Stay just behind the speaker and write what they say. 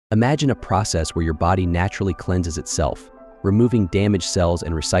Imagine a process where your body naturally cleanses itself, removing damaged cells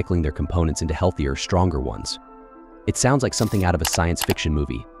and recycling their components into healthier, stronger ones. It sounds like something out of a science fiction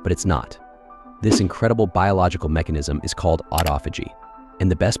movie, but it's not. This incredible biological mechanism is called autophagy. And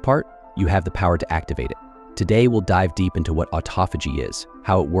the best part? You have the power to activate it. Today, we'll dive deep into what autophagy is,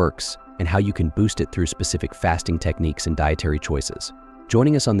 how it works, and how you can boost it through specific fasting techniques and dietary choices.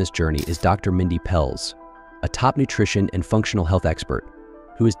 Joining us on this journey is Dr. Mindy Pelz, a top nutrition and functional health expert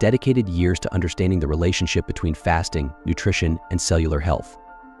who has dedicated years to understanding the relationship between fasting, nutrition, and cellular health.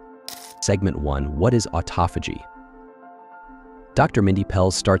 Segment 1. What is autophagy? Dr. Mindy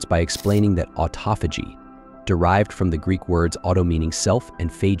Pelz starts by explaining that autophagy, derived from the Greek words auto meaning self and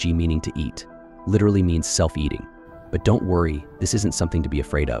phage meaning to eat, literally means self-eating. But don't worry, this isn't something to be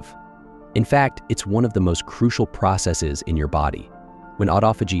afraid of. In fact, it's one of the most crucial processes in your body. When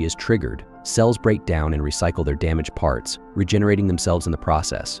autophagy is triggered, cells break down and recycle their damaged parts, regenerating themselves in the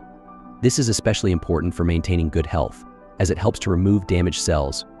process. This is especially important for maintaining good health, as it helps to remove damaged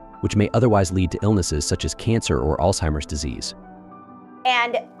cells, which may otherwise lead to illnesses such as cancer or Alzheimer's disease.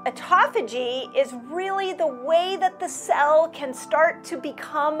 And autophagy is really the way that the cell can start to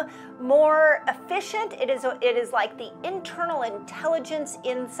become more efficient. It is like the internal intelligence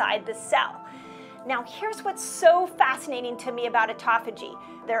inside the cell. Now, here's what's so fascinating to me about autophagy.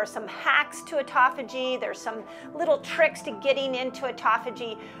 There are some hacks to autophagy, there's some little tricks to getting into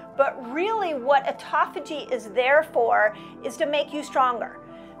autophagy, but really what autophagy is there for is to make you stronger.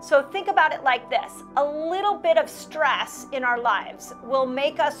 So think about it like this. A little bit of stress in our lives will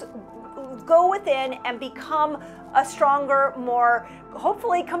make us go within and become a stronger, more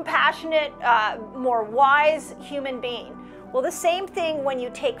hopefully compassionate, more wise human being. Well, the same thing when you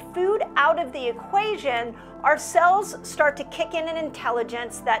take food out of the equation, our cells start to kick in an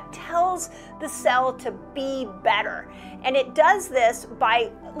intelligence that tells the cell to be better. And it does this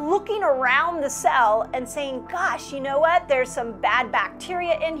by looking around the cell and saying, gosh, you know what? There's some bad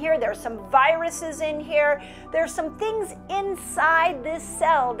bacteria in here. There's some viruses in here. There's some things inside this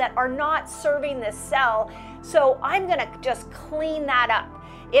cell that are not serving this cell. So I'm gonna just clean that up.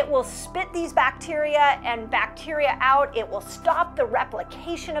 It will spit these bacteria and bacteria out. It will stop the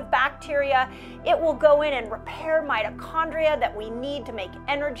replication of bacteria. It will go in and repair mitochondria that we need to make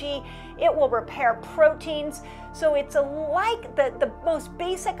energy. It will repair proteins. So it's like the most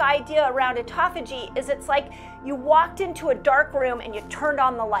basic idea around autophagy is it's like you walked into a dark room and you turned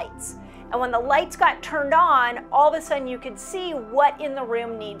on the lights. And when the lights got turned on, all of a sudden you could see what in the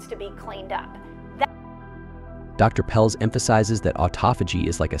room needs to be cleaned up. Dr. Pelz emphasizes that autophagy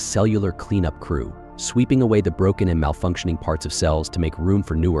is like a cellular cleanup crew, sweeping away the broken and malfunctioning parts of cells to make room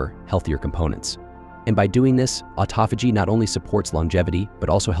for newer, healthier components. And by doing this, autophagy not only supports longevity, but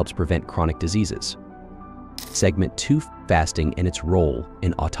also helps prevent chronic diseases. Segment 2. Fasting and its role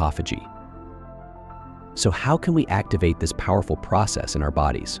in autophagy. So how can we activate this powerful process in our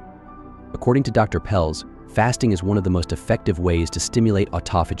bodies? According to Dr. Pelz, fasting is one of the most effective ways to stimulate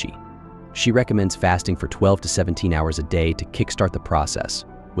autophagy. She recommends fasting for 12 to 17 hours a day to kickstart the process,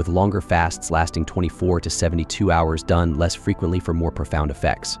 with longer fasts lasting 24 to 72 hours done less frequently for more profound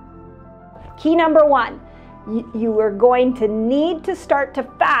effects. Key number 1, you are going to need to start to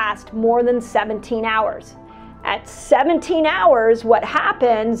fast more than 17 hours. At 17 hours, what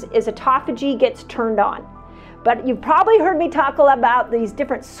happens is autophagy gets turned on. But you've probably heard me talk about these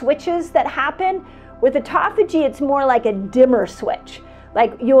different switches that happen. With autophagy, it's more like a dimmer switch.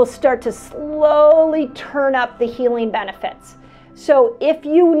 Like you'll start to slowly turn up the healing benefits. So if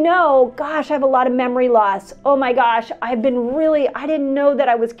you know, gosh, I have a lot of memory loss. Oh my gosh, I didn't know that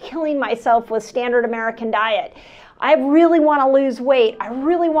I was killing myself with standard American diet. I really want to lose weight. I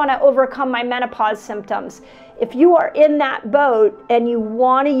really want to overcome my menopause symptoms. If you are in that boat and you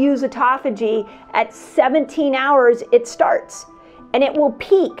want to use autophagy, at 17 hours it starts and it will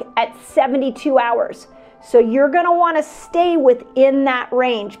peak at 72 hours. So you're going to want to stay within that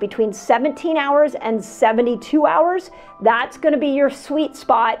range between 17 hours and 72 hours. That's going to be your sweet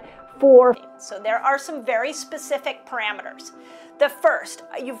spot for. So there are some very specific parameters. The first,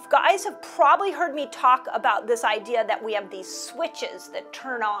 you guys have probably heard me talk about this idea that we have these switches that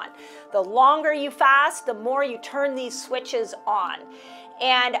turn on. The longer you fast, the more you turn these switches on.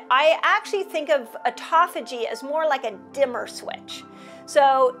 And I actually think of autophagy as more like a dimmer switch.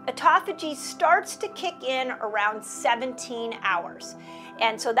 So autophagy starts to kick in around 17 hours.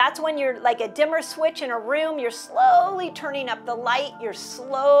 And so that's when you're like a dimmer switch in a room, you're slowly turning up the light, you're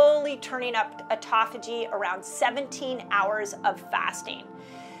slowly turning up autophagy around 17 hours of fasting.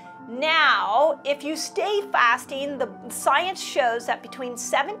 Now, if you stay fasting, the science shows that between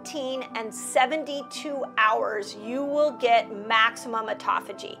 17 and 72 hours, you will get maximum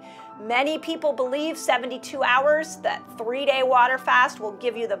autophagy. Many people believe 72 hours, that 3-day water fast will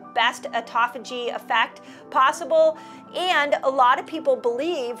give you the best autophagy effect possible. And a lot of people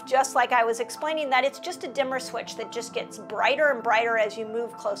believe, just like I was explaining, that it's just a dimmer switch that just gets brighter and brighter as you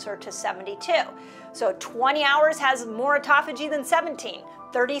move closer to 72. So 20 hours has more autophagy than 17.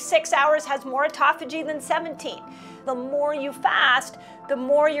 36 hours has more autophagy than 17. The more you fast, the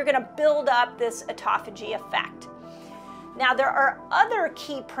more you're going to build up this autophagy effect. Now, there are other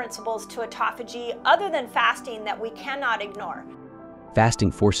key principles to autophagy other than fasting that we cannot ignore.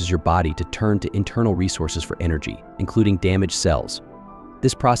 Fasting forces your body to turn to internal resources for energy, including damaged cells.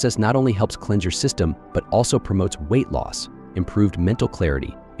 This process not only helps cleanse your system, but also promotes weight loss, improved mental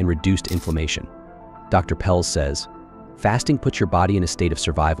clarity, and reduced inflammation. Dr. Pelz says, fasting puts your body in a state of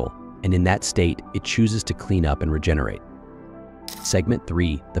survival, and in that state, it chooses to clean up and regenerate. Segment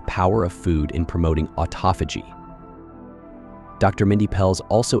 3, the power of food in promoting autophagy. Dr. Mindy Pelz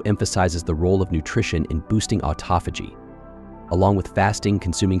also emphasizes the role of nutrition in boosting autophagy. Along with fasting,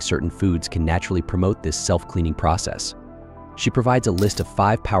 consuming certain foods can naturally promote this self-cleaning process. She provides a list of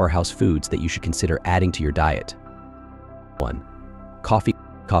 5 powerhouse foods that you should consider adding to your diet. 1. Coffee.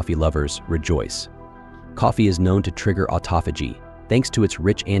 Coffee lovers, rejoice. Coffee is known to trigger autophagy, thanks to its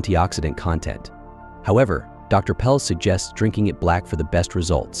rich antioxidant content. However, Dr. Pelz suggests drinking it black for the best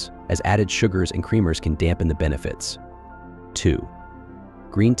results, as added sugars and creamers can dampen the benefits. 2.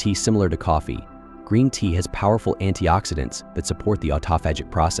 Green tea. Similar to coffee, green tea has powerful antioxidants that support the autophagic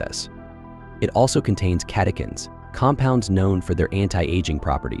process. It also contains catechins, compounds known for their anti-aging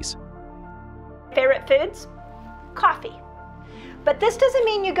properties. Favorite foods? Coffee. But this doesn't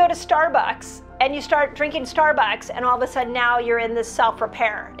mean you go to Starbucks and you start drinking Starbucks and all of a sudden now you're in this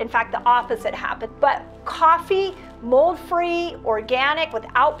self-repair. In fact, the opposite happened. But coffee, mold-free, organic,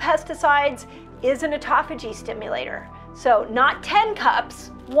 without pesticides, is an autophagy stimulator. So not 10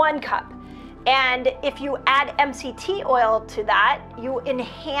 cups, 1 cup. And if you add MCT oil to that, you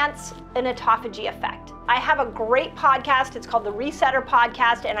enhance an autophagy effect. I have a great podcast, it's called the Resetter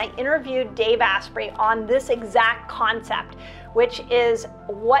Podcast, and I interviewed Dave Asprey on this exact concept, which is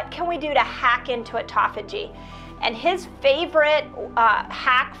what can we do to hack into autophagy? And his favorite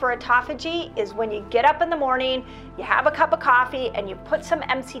hack for autophagy is when you get up in the morning, you have a cup of coffee and you put some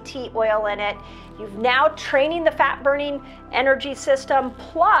MCT oil in it. You've now training the fat burning energy system,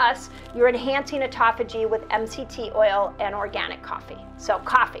 plus you're enhancing autophagy with MCT oil and organic coffee. So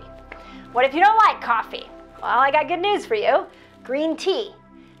coffee. What if you don't like coffee? Well, I got good news for you. Green tea.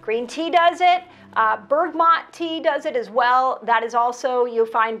 Green tea does it. Bergamot tea does it as well. That is also, you'll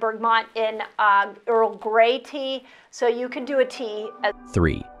find bergamot in Earl Grey tea, so you can do a tea.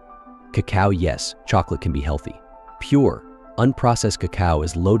 3. Cacao. Yes, chocolate can be healthy. Pure, unprocessed cacao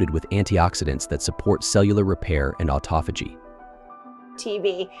is loaded with antioxidants that support cellular repair and autophagy.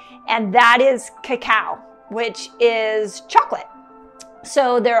 TV, and that is cacao, which is chocolate.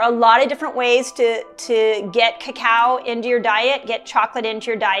 So there are a lot of different ways to get cacao into your diet, get chocolate into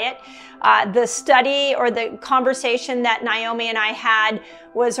your diet. The study or the conversation that Naomi and I had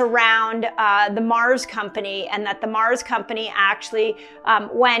was around the Mars company, and that the Mars company actually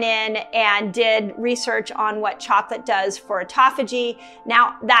went in and did research on what chocolate does for autophagy.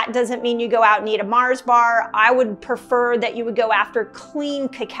 Now, that doesn't mean you go out and eat a Mars bar. I would prefer that you would go after clean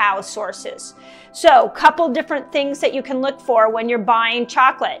cacao sources. So, a couple different things that you can look for when you're buying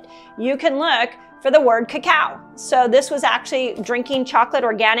chocolate. You can look for the word cacao. So this was actually drinking chocolate,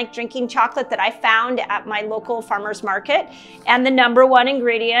 organic drinking chocolate that I found at my local farmer's market. And the number 1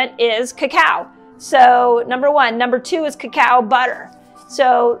 ingredient is cacao. So number 1. Number 2 is cacao butter.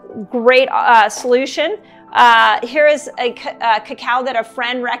 So great solution. Here is a cacao that a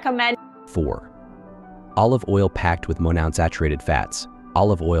friend recommended. 4. Olive oil packed with monounsaturated fats.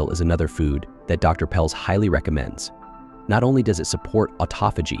 Olive oil is another food that Dr. Pelz highly recommends. Not only does it support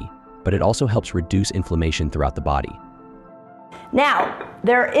autophagy, but it also helps reduce inflammation throughout the body. Now,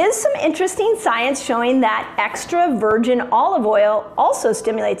 there is some interesting science showing that extra virgin olive oil also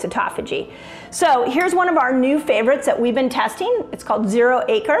stimulates autophagy. So here's one of our new favorites that we've been testing. It's called 0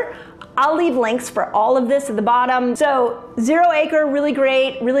 Acre. I'll leave links for all of this at the bottom. So 0 Acre, really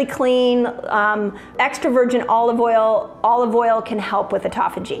great, really clean. Extra virgin olive oil can help with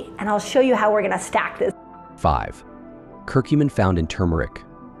autophagy. And I'll show you how we're gonna stack this. 5. Curcumin found in turmeric.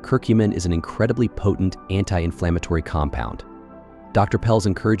 Curcumin is an incredibly potent anti-inflammatory compound. Dr. Pelz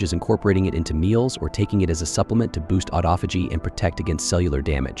encourages incorporating it into meals or taking it as a supplement to boost autophagy and protect against cellular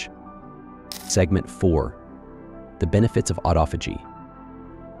damage. Segment 4. The benefits of autophagy.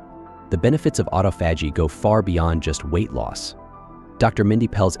 The benefits of autophagy go far beyond just weight loss. Dr. Mindy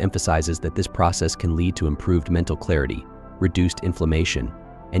Pelz emphasizes that this process can lead to improved mental clarity, reduced inflammation,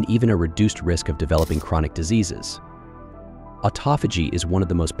 and even a reduced risk of developing chronic diseases. Autophagy is one of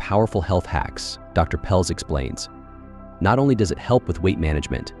the most powerful health hacks, Dr. Pelz explains. Not only does it help with weight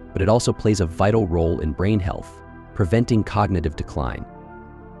management, but it also plays a vital role in brain health, preventing cognitive decline.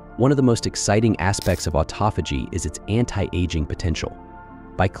 One of the most exciting aspects of autophagy is its anti-aging potential.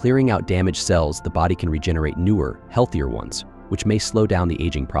 By clearing out damaged cells, the body can regenerate newer, healthier ones, which may slow down the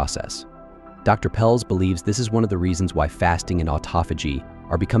aging process. Dr. Pelz believes this is one of the reasons why fasting and autophagy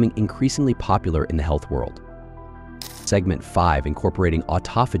are becoming increasingly popular in the health world. Segment 5, incorporating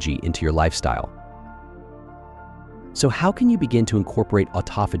autophagy into your lifestyle. So how can you begin to incorporate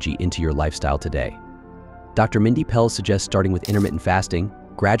autophagy into your lifestyle today? Dr. Mindy Pelz suggests starting with intermittent fasting,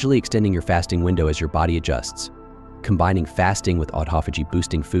 gradually extending your fasting window as your body adjusts. Combining fasting with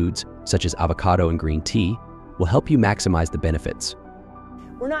autophagy-boosting foods, such as avocado and green tea, will help you maximize the benefits.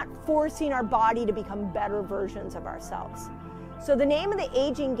 We're not forcing our body to become better versions of ourselves. So the name of the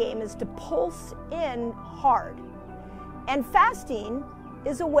aging game is to pulse in hard. And fasting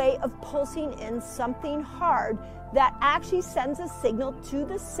is a way of pulsing in something hard that actually sends a signal to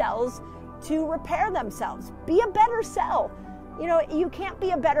the cells to repair themselves. Be a better cell. You know, you can't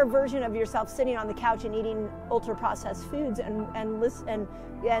be a better version of yourself sitting on the couch and eating ultra-processed foods and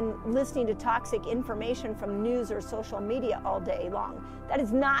listening to toxic information from news or social media all day long. That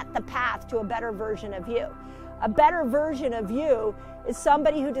is not the path to a better version of you. A better version of you is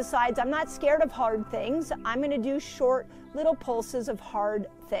somebody who decides, I'm not scared of hard things. I'm going to do short little pulses of hard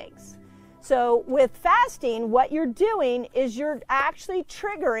things. So with fasting, what you're doing is you're actually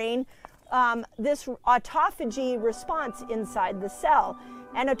triggering this autophagy response inside the cell.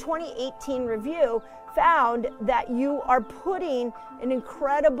 And a 2018 review found that you are putting an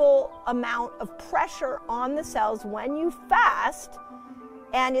incredible amount of pressure on the cells when you fast,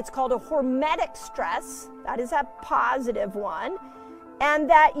 and it's called a hormetic stress. That is a positive one, and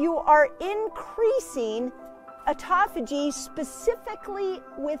that you are increasing autophagy specifically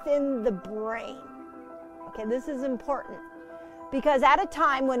within the brain. Okay, this is important. Because at a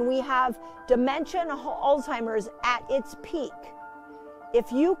time when we have dementia and Alzheimer's at its peak, if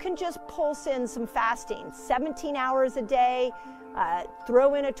you can just pulse in some fasting, 17 hours a day,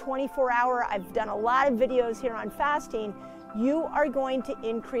 throw in a 24-hour, I've done a lot of videos here on fasting, you are going to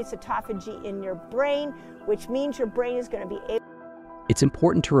increase autophagy in your brain, which means your brain is going to be able. It's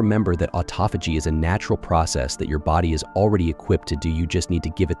important to remember that autophagy is a natural process that your body is already equipped to do. You just need to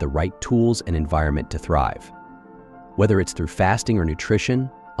give it the right tools and environment to thrive. Whether it's through fasting or nutrition,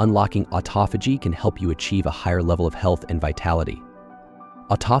 unlocking autophagy can help you achieve a higher level of health and vitality.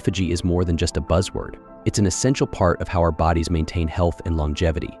 Autophagy is more than just a buzzword. It's an essential part of how our bodies maintain health and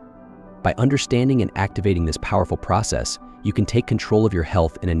longevity. By understanding and activating this powerful process, you can take control of your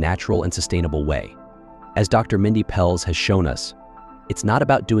health in a natural and sustainable way. As Dr. Mindy Pelz has shown us, it's not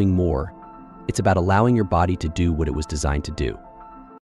about doing more, it's about allowing your body to do what it was designed to do.